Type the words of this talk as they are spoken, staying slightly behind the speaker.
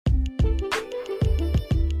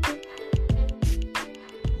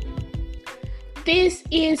This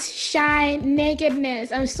is Shy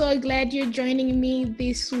Nakedness. I'm so glad you're joining me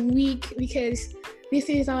this week because this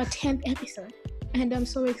is our 10th episode and I'm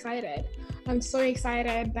so excited. I'm so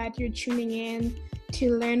excited that you're tuning in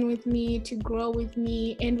to learn with me, to grow with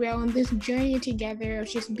me, and we're on this journey together of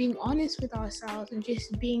just being honest with ourselves and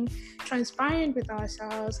just being transparent with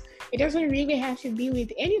ourselves. It doesn't really have to be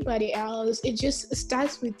with anybody else. It just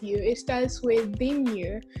starts with you. It starts within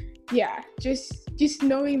you. Yeah, just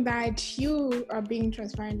knowing that you are being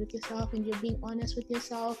transparent with yourself and you're being honest with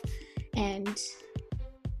yourself, and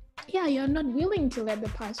yeah, you're not willing to let the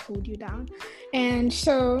past hold you down. And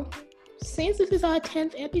so since this is our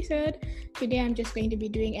 10th episode, today I'm just going to be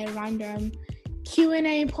doing a random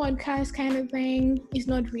Q&A podcast kind of thing. It's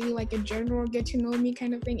not really like a general get to know me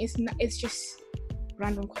kind of thing. It's just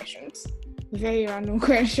random questions. Very random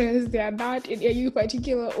questions. They are not in any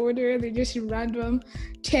particular order. They're just random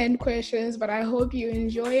 10 questions, but I hope you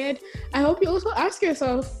enjoy it. I hope you also ask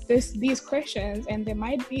yourself these questions and they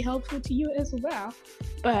might be helpful to you as well.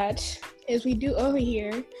 But as we do over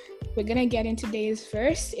here, we're gonna get into today's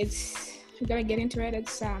verse. We're gonna get into it.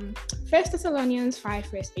 It's 1 Thessalonians 5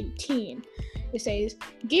 verse 18. It says,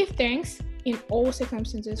 "Give thanks in all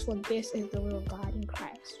circumstances, for this is the will of God in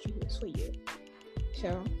Christ Jesus for you."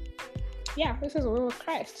 So yeah, this is the will of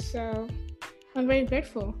Christ. So I'm very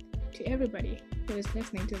grateful to everybody who is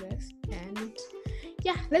listening to this. And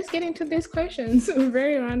yeah, let's get into these questions.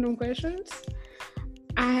 Very random questions.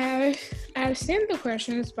 I've seen the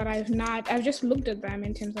questions, but I've just looked at them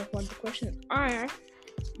in terms of what the questions are.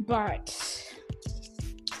 But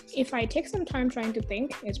if I take some time trying to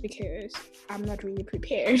think, it's because I'm not really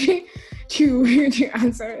prepared to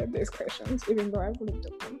answer these questions, even though I've looked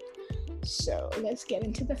at them. So let's get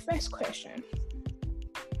into the first question.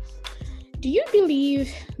 Do you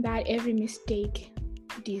believe that every mistake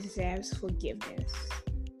deserves forgiveness?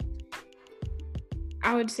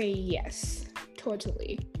 I would say yes,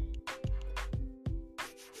 totally.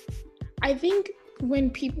 I think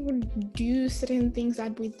when people do certain things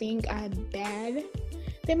that we think are bad,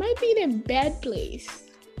 they might be in a bad place.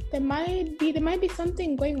 There might be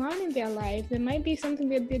something going on in their life. There might be something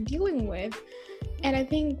that they're dealing with. And I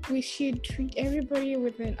think we should treat everybody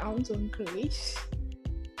with an ounce of grace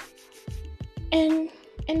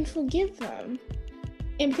and forgive them.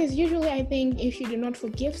 And because usually I think if you do not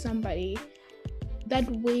forgive somebody, that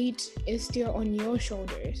weight is still on your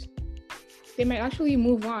shoulders. They might actually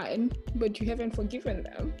move on, but you haven't forgiven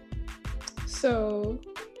them. So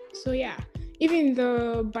yeah, even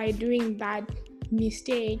though by doing that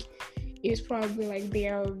mistake is probably like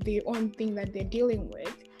the own thing that they're dealing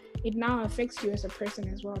with, it now affects you as a person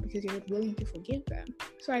as well because you're not willing to forgive them.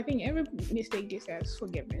 So I think every mistake deserves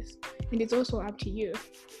forgiveness, and it's also up to you.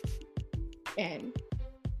 And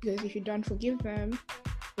because if you don't forgive them,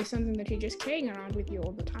 it's something that you're just carrying around with you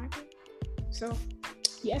all the time. So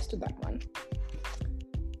yes to that one.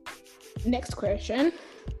 Next question.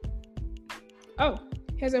 Oh,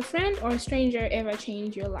 has a friend or a stranger ever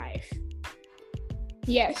changed your life?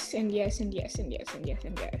 Yes, and yes, and yes, and yes, and yes,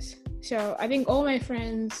 and yes. So I think all my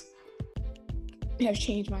friends have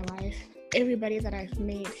changed my life. Everybody that I've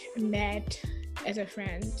met as a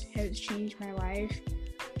friend has changed my life.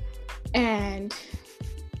 And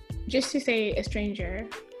just to say a stranger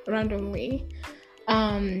randomly,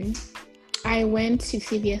 I went to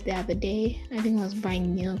CVS the other day. I think I was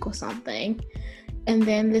buying milk or something. And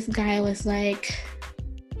then this guy was like,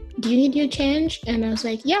 "Do you need your change?" And I was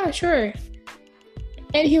like, "Yeah, sure."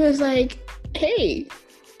 And he was like, "Hey,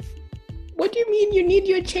 what do you mean you need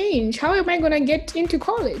your change? How am I going to get into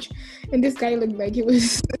college?" And this guy looked like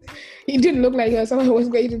he didn't look like someone who was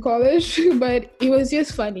going to college, but it was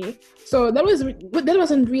just funny. So that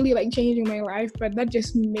wasn't really like changing my life, but that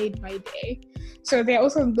just made my day. So there are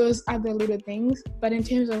also those other little things, but in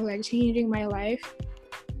terms of like changing my life,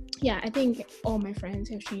 yeah, I think all my friends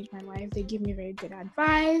have changed my life. They give me very good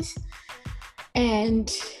advice.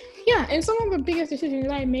 And yeah, and some of the biggest decisions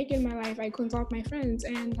that I make in my life, I consult my friends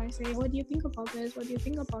and I say, "What do you think about this? What do you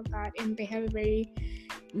think about that?" And they have very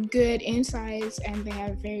good insights and they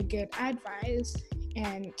have very good advice.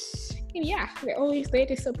 And yeah, they're always there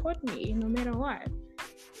to support me no matter what.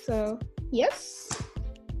 So yes,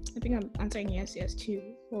 I think I'm answering yes to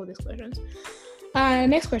all these questions.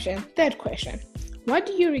 Next question, third question. What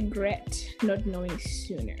do you regret not knowing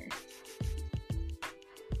sooner?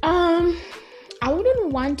 I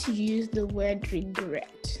wouldn't want to use the word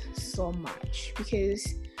regret so much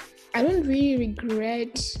because I don't really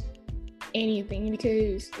regret anything,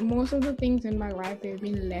 because most of the things in my life, they've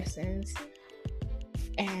been lessons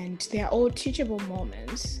and they're all teachable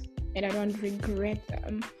moments. and I don't regret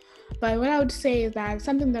them. But what I would say is that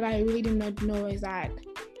something that I really did not know is that,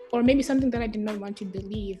 or maybe something that I did not want to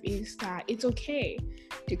believe, is that it's okay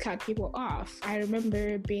to cut people off. I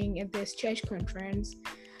remember being at this church conference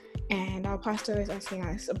and our pastor was asking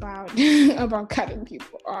us about about cutting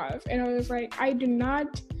people off, and I was like, I do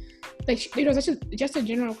not, like, it was just a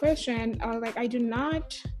general question. I was like, I do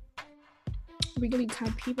not really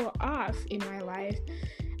cut people off in my life,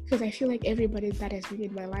 because I feel like everybody that has been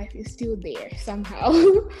in my life is still there somehow.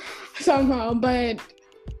 But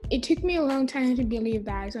it took me a long time to believe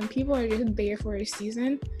that some people are just there for a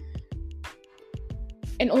season,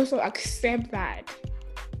 and also accept that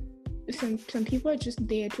some people are just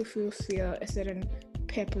there to fulfill a certain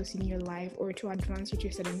purpose in your life, or to advance you to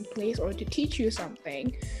a certain place, or to teach you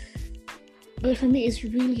something. But for me, it's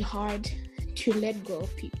really hard to let go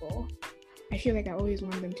of people. I feel like I always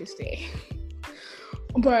want them to stay.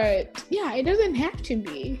 But yeah, it doesn't have to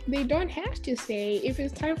be. They don't have to stay. If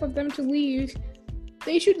it's time for them to leave,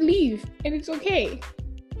 they should leave, and it's okay.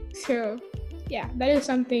 So yeah, that is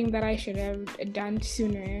something that I should have done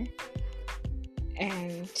sooner.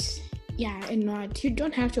 And yeah, and not, you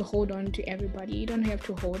don't have to hold on to everybody. You don't have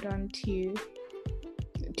to hold on to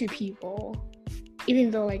people,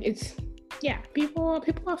 even though, like, it's, yeah, people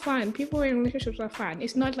are fun. People in relationships are fun.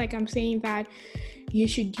 It's not like I'm saying that you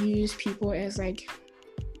should use people as like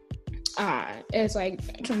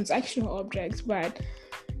transactional objects, but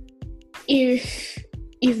if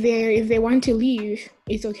they want to leave,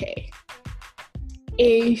 it's okay.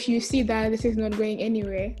 If you see that this is not going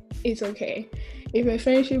anywhere, it's okay. If a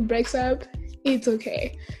friendship breaks up, it's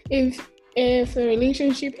okay. If a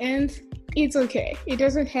relationship ends, it's okay. It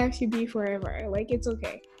doesn't have to be forever. Like, it's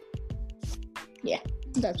okay. Yeah,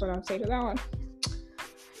 that's what I'll say to that one.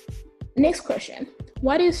 Next question.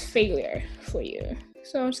 What is failure for you?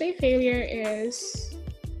 So I'll say failure is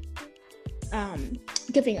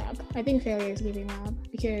giving up. I think failure is giving up,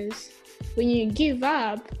 because when you give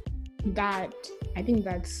up, I think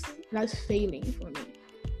that's failing for me.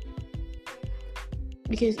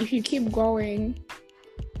 Because if you keep going,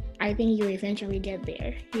 I think you eventually get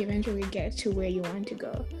there. You eventually get to where you want to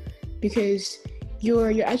go, because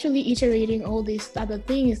you're actually iterating all these other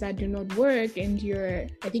things that do not work, and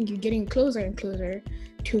I think you're getting closer and closer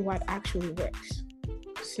to what actually works.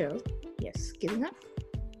 So yes, giving up.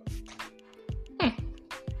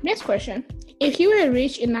 Next question. If you were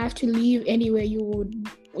rich enough to live anywhere you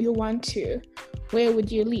want to, where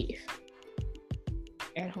would you live?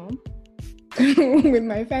 At home? With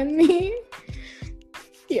my family?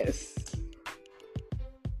 Yes.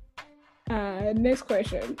 Next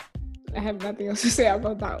question. I have nothing else to say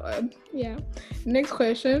about that one. Yeah. Next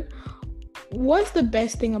question. What's the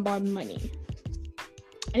best thing about money?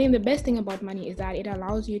 I think the best thing about money is that it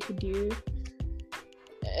allows you to do.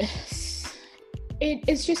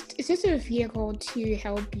 It's just a vehicle to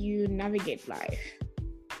help you navigate life.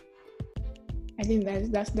 I think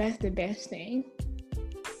that's the best thing.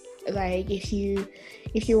 Like, if you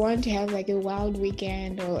want to have like a wild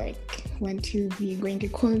weekend, or like want to be going to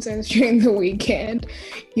concerts during the weekend,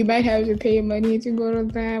 you might have to pay money to go to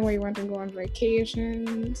them, or you want to go on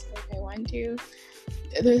vacations, like I want to.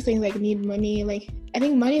 Those things like need money. Like, I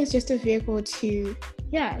think money is just a vehicle to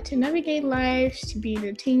navigate life, to be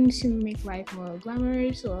the things to make life more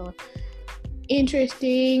glamorous or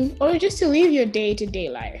interesting, or just to live your day-to-day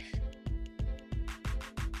life.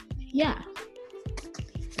 Yeah.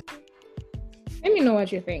 Let me know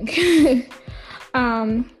what you think.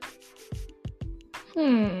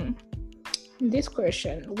 This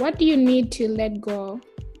question. What do you need to let go,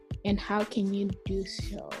 and how can you do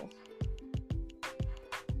so?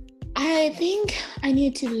 I think I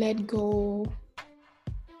need to let go.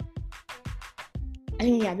 I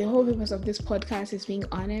think, the whole purpose of this podcast is being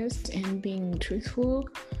honest and being truthful.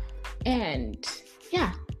 And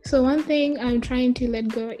so one thing I'm trying to let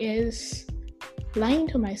go is lying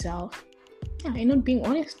to myself. And not being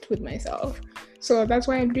honest with myself. So that's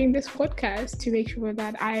why I'm doing this podcast, to make sure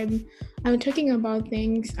that I'm talking about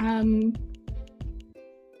things. I'm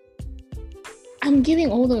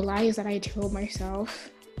giving all the lies that I told myself.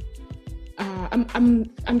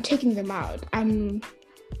 I'm taking them out. I'm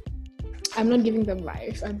not giving them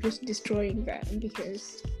life. I'm just destroying them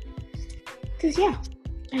because I do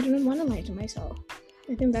not want to lie to myself.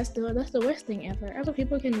 I think that's the worst thing ever. Other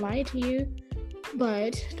people can lie to you,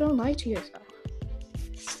 but don't lie to yourself.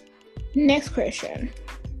 Next question.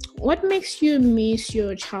 What makes you miss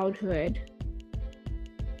your childhood?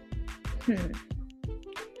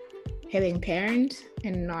 Having parents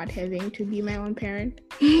and not having to be my own parent.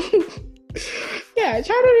 Yeah,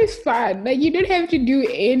 childhood is fun. Like, you don't have to do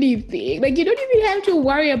anything. Like, you don't even have to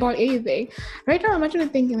worry about anything. Right now, I'm actually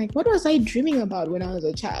thinking, like, what was I dreaming about when I was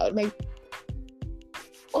a child? Like,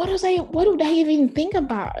 what would I even think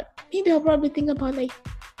about? Maybe I'll probably think about, like,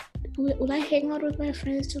 will I hang out with my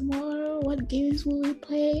friends tomorrow? What games will we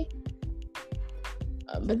play?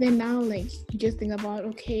 But then now, like, you just think about,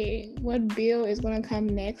 okay, what bill is gonna come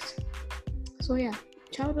next? So yeah,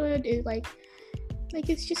 childhood is like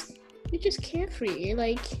it's just, you're just carefree.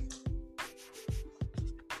 Like,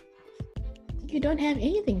 you don't have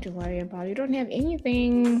anything to worry about. You don't have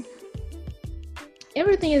anything.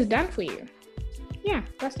 Everything is done for you. Yeah,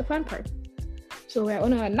 that's the fun part. So we're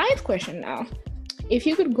on our ninth question now. If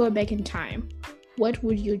you could go back in time, what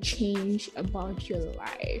would you change about your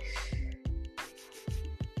life?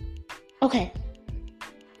 Okay.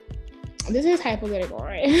 This is hypothetical,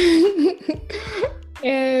 right?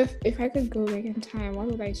 If I could go back in time, what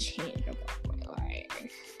would I change about my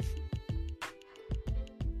life?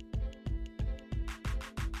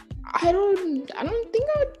 I don't think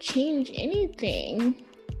I would change anything.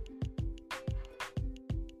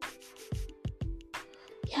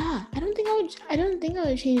 Yeah, I don't think I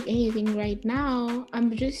would change anything right now.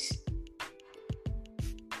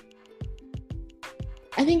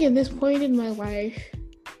 I think at this point in my life,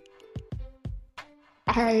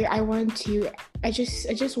 I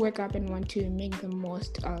just wake up and want to make the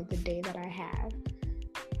most of the day that I have.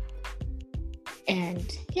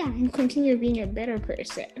 And yeah, and continue being a better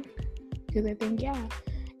person. Because I think, yeah,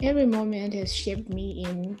 every moment has shaped me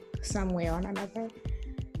in some way or another.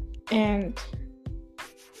 And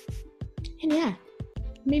yeah,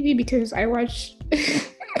 maybe because I watch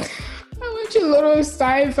a lot of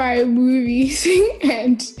sci-fi movies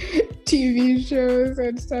and TV shows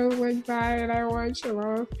and stuff like that, and I watch a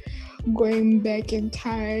lot of going back in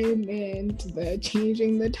time and the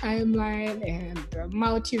changing the timeline and the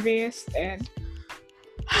multiverse, and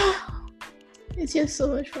it's just so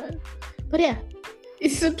much fun. But yeah,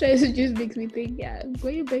 sometimes it just makes me think, yeah,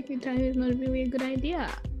 going back in time is not really a good idea.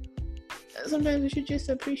 Sometimes we should just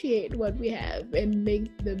appreciate what we have and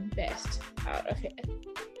make the best out of it.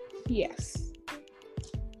 Yes.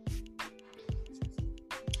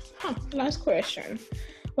 Last question.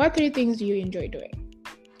 What 3 things do you enjoy doing?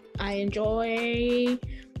 I enjoy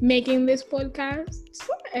making this podcast,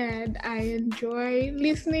 and I enjoy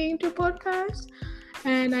listening to podcasts,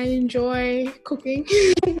 and I enjoy cooking.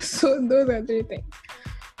 So those are 3 things.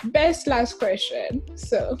 Best last question.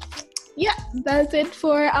 So yeah, that's it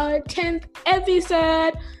for our 10th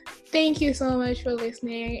episode. Thank you so much for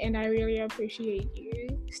listening, and I really appreciate you.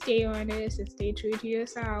 Stay honest and stay true to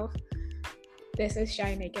yourself. This is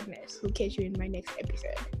Shy Nakedness. We'll catch you in my next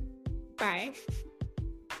episode. Bye.